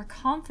them. Oh, we're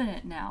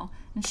confident now.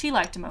 And she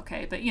liked them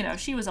okay, but you know,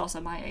 she was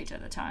also my age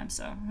at the time,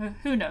 so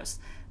who knows?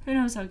 Who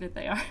knows how good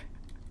they are?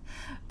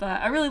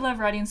 But I really love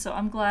writing, so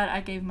I'm glad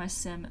I gave my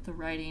sim the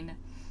writing,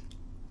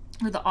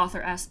 or the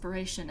author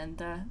aspiration,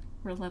 and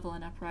we're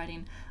leveling up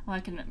writing. Oh, I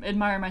can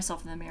admire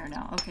myself in the mirror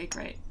now. Okay,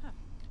 great.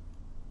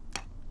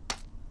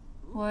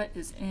 What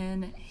is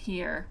in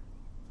here?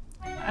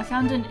 I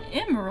found an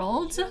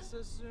emerald.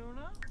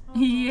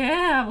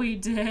 Yeah, we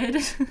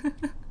did.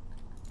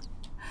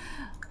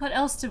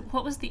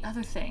 What was the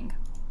other thing?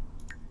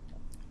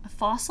 A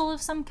fossil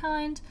of some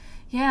kind?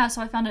 Yeah,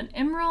 so I found an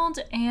emerald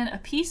and a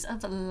piece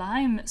of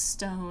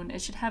limestone.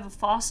 It should have a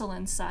fossil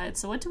inside.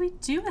 So what do we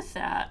do with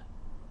that?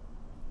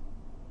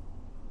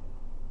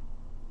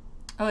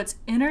 Oh, it's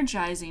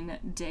energizing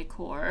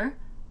decor.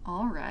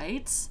 All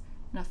right.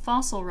 And a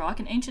fossil rock,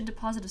 an ancient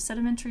deposit of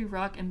sedimentary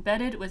rock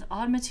embedded with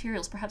odd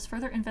materials. Perhaps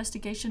further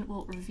investigation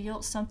will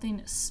reveal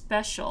something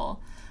special.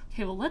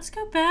 Okay, well, let's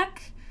go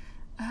back.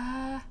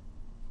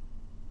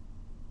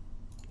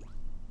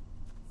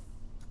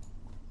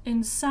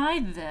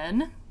 Inside,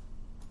 then.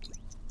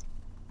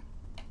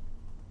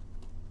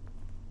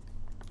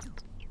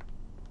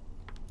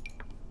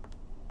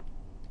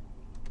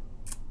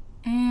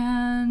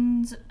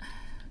 And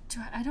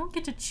I don't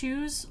get to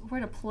choose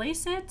where to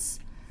place it,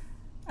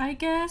 I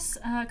guess.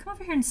 Come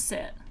over here and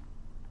sit.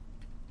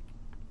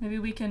 Maybe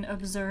we can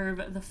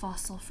observe the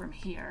fossil from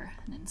here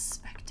and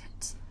inspect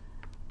it.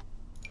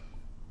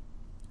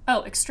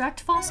 Oh,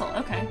 extract fossil.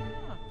 Okay.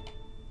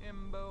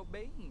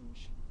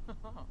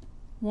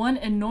 One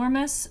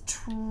enormous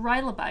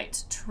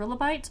trilobite.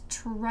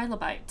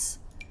 Trilobite.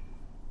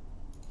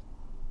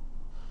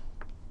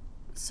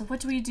 So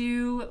what do we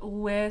do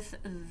with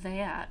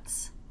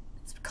that?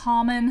 It's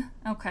common.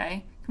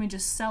 Okay. Can we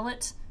just sell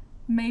it?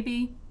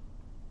 Maybe.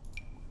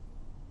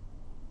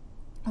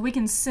 We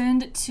can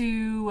send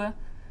to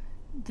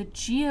the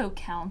Geo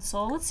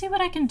Council. Let's see what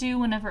I can do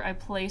whenever I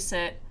place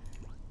it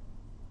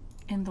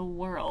in the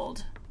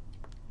world.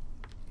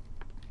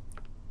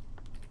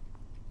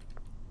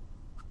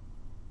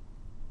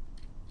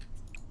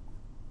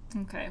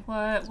 Okay,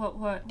 what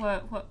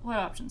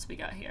options we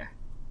got here?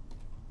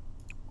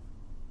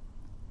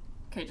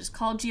 Okay, just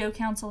call Geo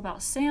Council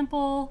about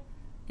sample.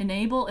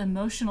 Enable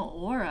emotional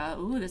aura.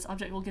 Ooh, this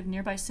object will give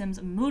nearby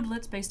sims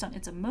moodlets based on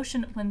its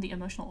emotion when the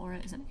emotional aura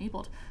is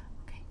enabled.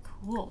 Okay,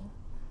 cool.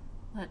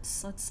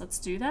 Let's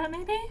do that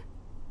maybe?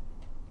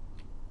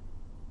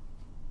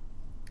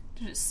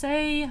 Did it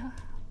say? I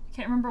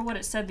can't remember what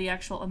it said the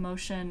actual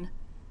emotion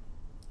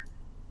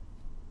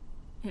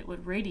it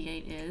would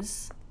radiate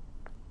is.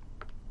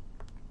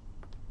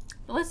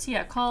 But let's,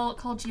 yeah,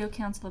 call Geo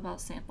Council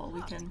about sample.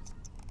 We can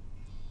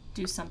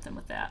do something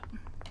with that.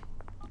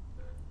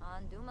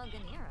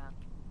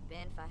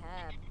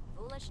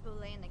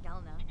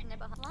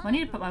 I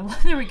need to put my,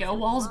 there we go,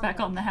 walls back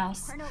on the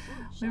house.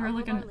 We were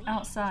looking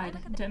outside.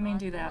 Didn't mean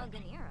to do that.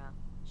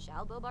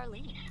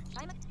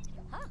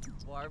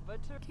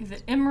 Okay,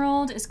 the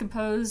emerald is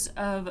composed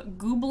of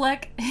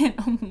gooblek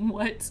and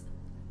what?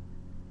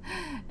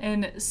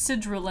 And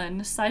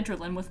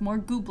sidrulin with more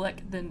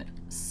gooblek than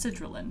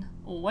sidrulin.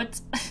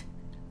 What?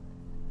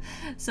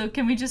 So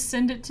can we just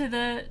send it to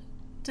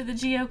the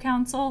Geo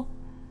Council?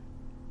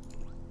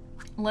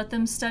 Let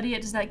them study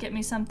it. Does that get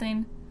me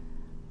something?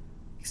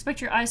 Expect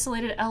your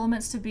isolated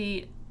elements to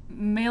be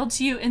mailed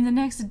to you in the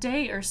next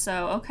day or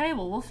so. Okay,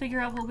 well, we'll figure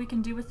out what we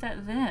can do with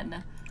that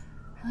then.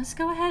 Let's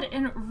go ahead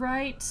and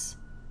write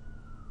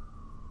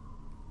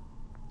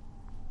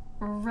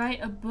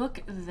a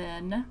book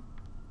then.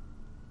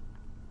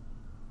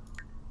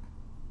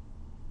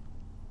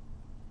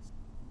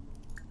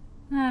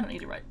 I don't need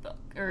to write book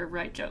or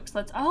write jokes.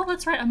 Let's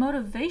write a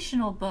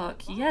motivational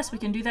book. Yes, we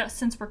can do that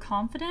since we're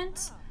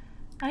confident.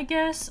 I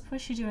guess.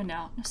 What's she doing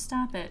now? No,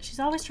 stop it. She's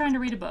always trying to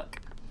read a book.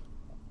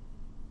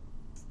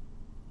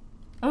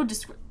 Oh,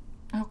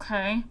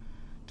 okay.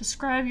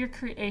 Describe your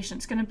creation.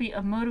 It's gonna be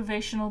a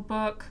motivational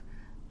book.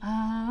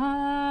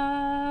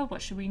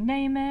 What should we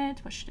name it?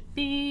 What should it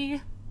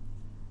be?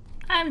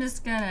 I'm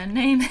just gonna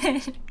name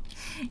it.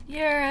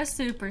 You're a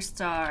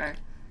superstar.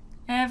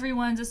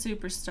 Everyone's a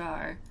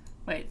superstar.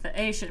 Wait, the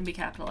A shouldn't be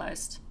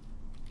capitalized.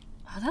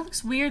 Oh, that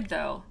looks weird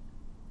though.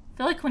 I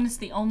feel like when it's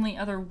the only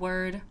other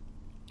word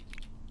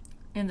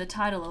in the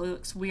title, it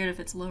looks weird if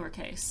it's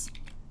lowercase.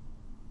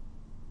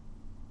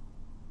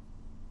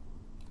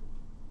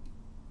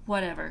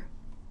 Whatever.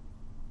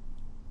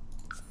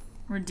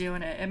 We're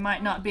doing it. It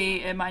might not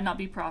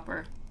be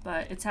proper,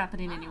 but it's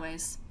happening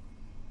anyways.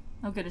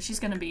 Oh goodness, she's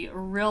gonna be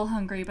real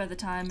hungry by the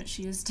time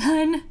she is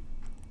done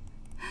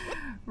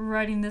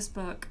writing this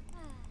book.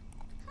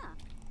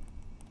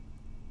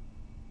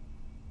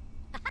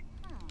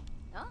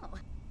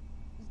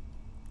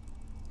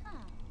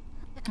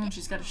 And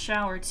she's got a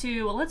shower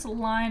too. Well, let's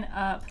line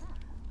up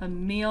a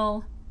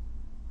meal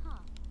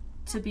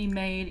to be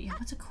made. Yeah,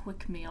 what's a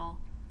quick meal?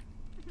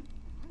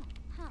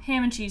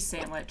 Ham and cheese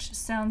sandwich.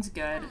 Sounds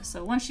good.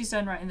 So once she's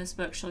done writing this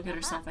book, she'll get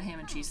herself a ham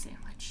and cheese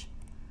sandwich.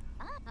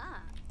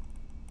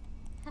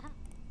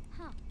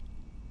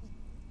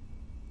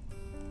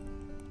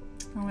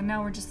 Oh, and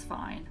now we're just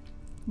fine.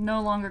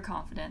 No longer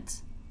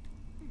confident.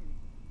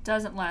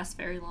 Doesn't last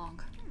very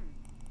long.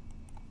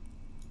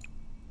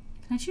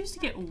 Can I choose to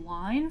get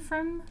wine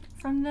from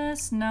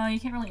this? No, you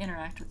can't really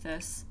interact with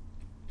this.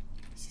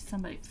 I see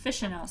somebody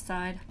fishing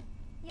outside.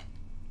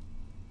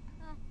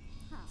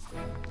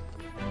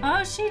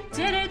 Oh, she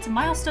did it!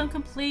 Milestone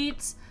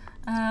complete.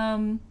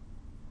 What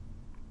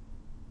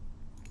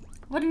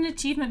an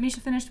achievement. Misha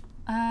finished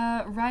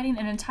writing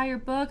an entire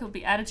book. It will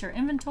be added to her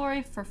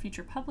inventory for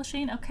future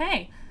publishing.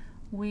 Okay,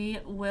 we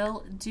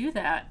will do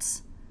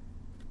that.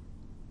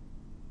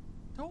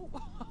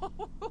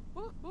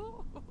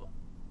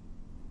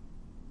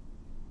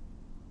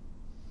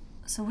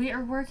 So we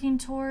are working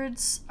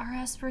towards our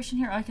aspiration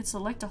here. I could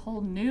select a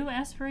whole new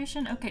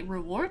aspiration. Okay,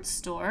 reward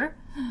store.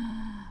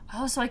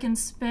 Oh, so I can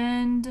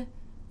spend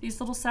these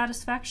little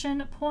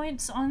satisfaction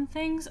points on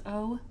things.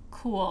 Oh,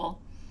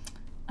 cool.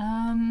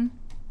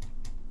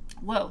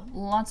 Whoa,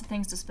 lots of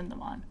things to spend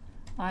them on.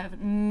 I have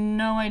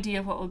no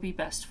idea what would be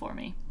best for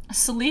me. A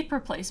sleep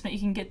replacement. You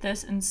can get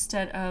this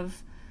instead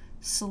of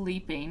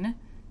sleeping.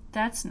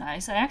 That's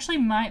nice. I actually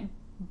might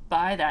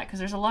buy that because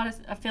there's a lot of...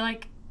 I feel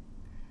like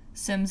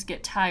Sims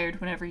get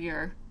tired whenever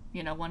you're,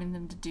 you know, wanting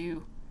them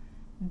to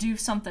do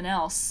something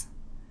else.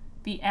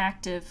 Be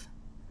active.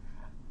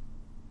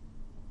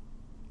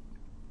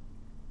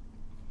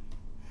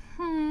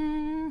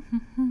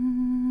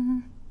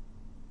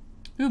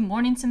 Ooh,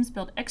 morning Sims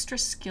build extra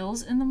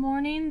skills in the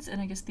mornings,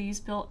 and I guess these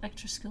build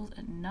extra skills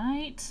at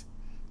night.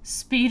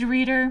 Speed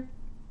reader.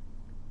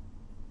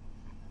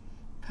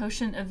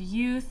 Potion of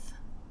youth.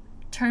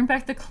 Turn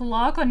back the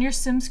clock on your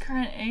Sim's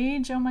current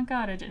age. Oh my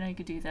god, I didn't know you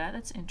could do that.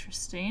 That's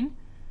interesting.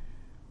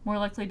 More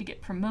likely to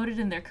get promoted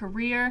in their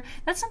career.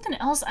 That's something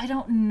else I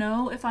don't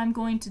know if I'm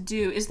going to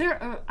do. Is there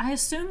a... I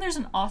assume there's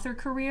an author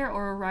career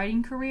or a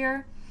writing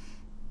career.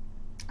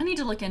 I need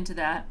to look into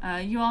that.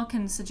 You all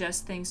can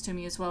suggest things to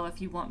me as well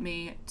if you want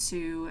me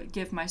to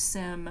give my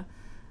Sim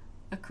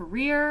a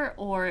career,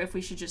 or if we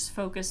should just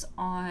focus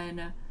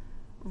on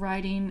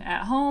writing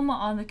at home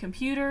on the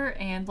computer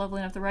and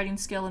leveling up the writing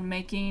skill and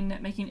making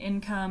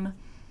income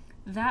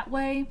that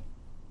way.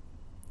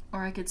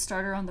 Or I could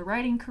start her on the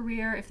writing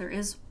career if there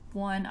is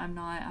one. I'm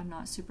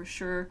not super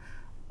sure.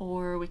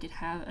 Or we could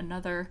have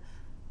another.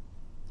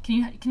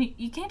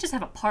 You can't just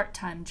have a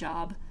part-time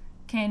job,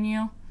 can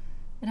you?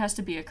 It has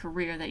to be a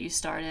career that you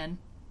start in.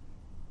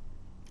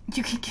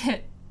 You could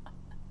get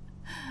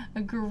a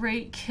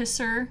great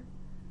kisser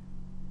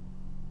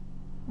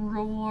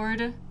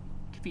reward.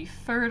 Could be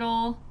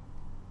fertile.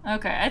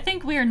 Okay, I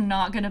think we are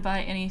not going to buy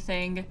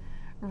anything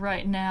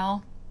right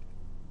now.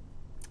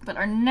 But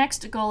our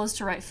next goal is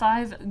to write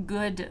 5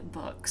 good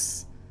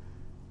books.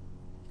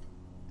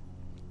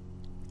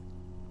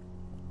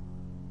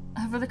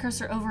 Hover the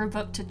cursor over a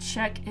book to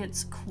check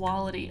its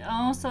quality.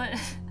 Oh, so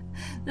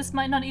this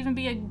might not even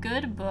be a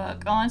good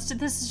book. Oh,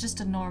 this is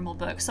just a normal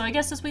book. So I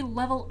guess as we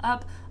level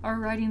up our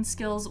writing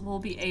skills, we'll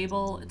be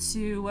able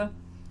to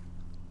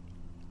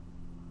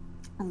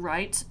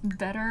write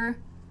better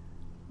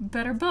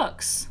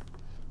books.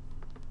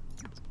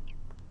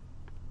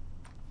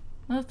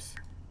 Oops.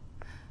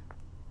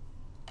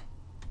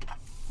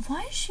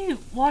 Why is she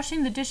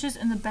washing the dishes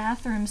in the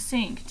bathroom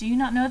sink? Do you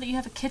not know that you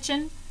have a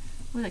kitchen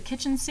with a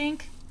kitchen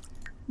sink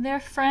there,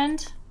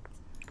 friend?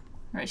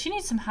 Alright, she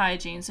needs some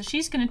hygiene, so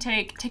she's gonna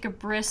take a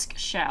brisk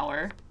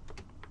shower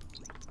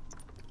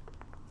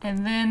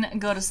and then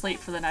go to sleep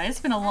for the night. It's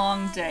been a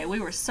long day. We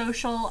were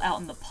social out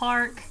in the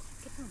park.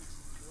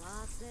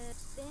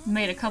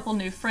 Made a couple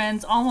new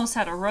friends. Almost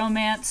had a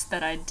romance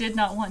that I did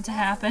not want to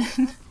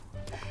happen.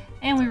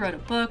 And we wrote a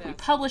book. We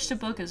published a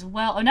book as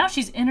well. Oh, now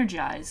she's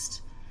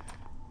energized.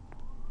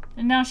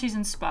 And now she's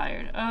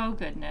inspired. Oh,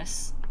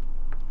 goodness.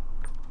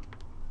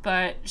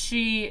 But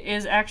she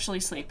is actually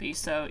sleepy,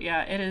 so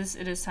yeah, it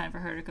is time for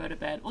her to go to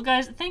bed. Well,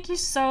 guys, thank you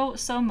so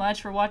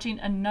much for watching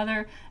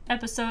another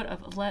episode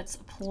of Let's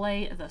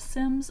Play The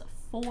Sims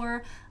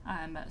 4.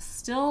 I'm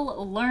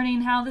still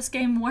learning how this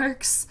game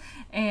works,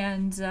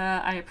 and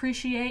I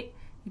appreciate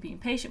you being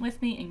patient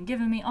with me and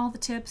giving me all the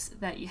tips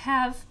that you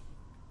have.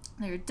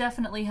 They're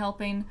definitely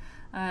helping.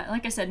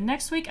 Like I said,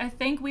 next week I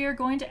think we are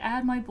going to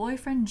add my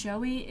boyfriend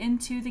Joey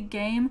into the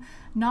game.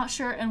 Not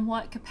sure in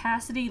what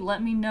capacity.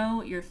 Let me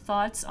know your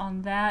thoughts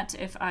on that.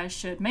 If I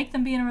should make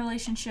them be in a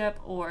relationship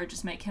or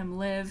just make him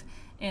live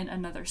in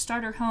another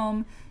starter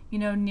home, you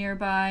know,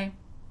 nearby,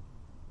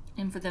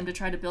 and for them to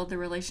try to build the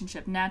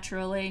relationship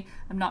naturally.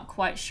 I'm not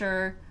quite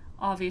sure,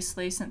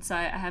 obviously, since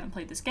I haven't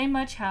played this game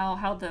much,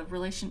 how the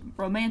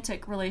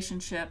romantic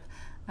relationship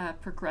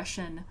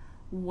progression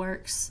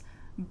works.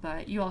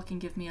 But you all can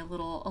give me a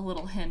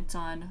little hint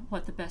on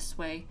what the best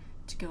way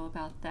to go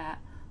about that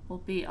will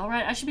be.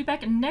 Alright, I should be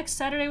back next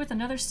Saturday with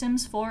another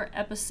Sims 4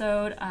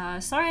 episode.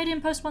 Sorry I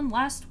didn't post one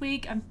last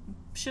week. I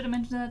should have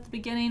mentioned that at the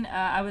beginning.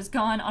 I was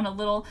gone on a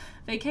little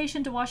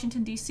vacation to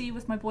Washington, D.C.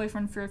 with my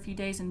boyfriend for a few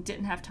days and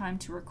didn't have time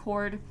to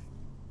record.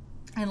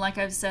 And like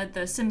I've said,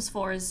 the Sims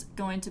 4 is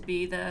going to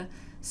be the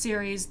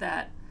series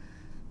that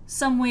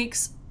some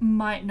weeks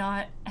might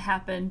not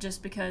happen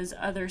just because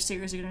other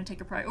series are going to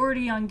take a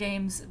priority on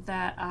games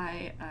that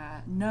I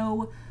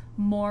know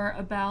more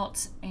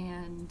about,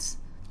 and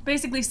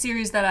basically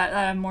series that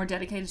I'm more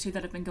dedicated to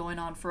that have been going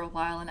on for a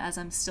while. And as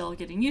I'm still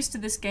getting used to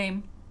this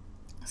game,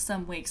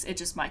 some weeks it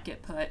just might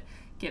get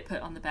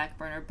put on the back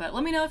burner. But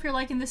let me know if you're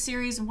liking this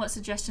series and what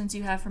suggestions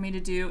you have for me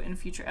to do in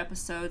future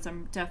episodes.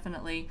 I'm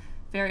definitely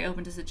very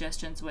open to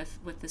suggestions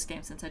with this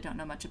game since I don't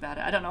know much about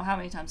it. I don't know how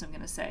many times I'm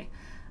going to say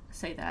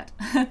that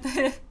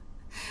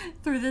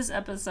through this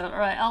episode.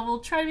 Alright, I will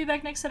try to be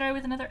back next Saturday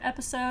with another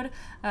episode.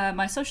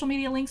 My social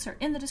media links are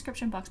in the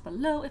description box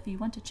below if you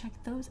want to check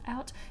those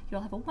out. You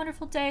all have a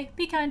wonderful day.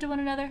 Be kind to one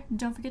another. And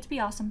don't forget to be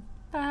awesome.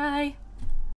 Bye!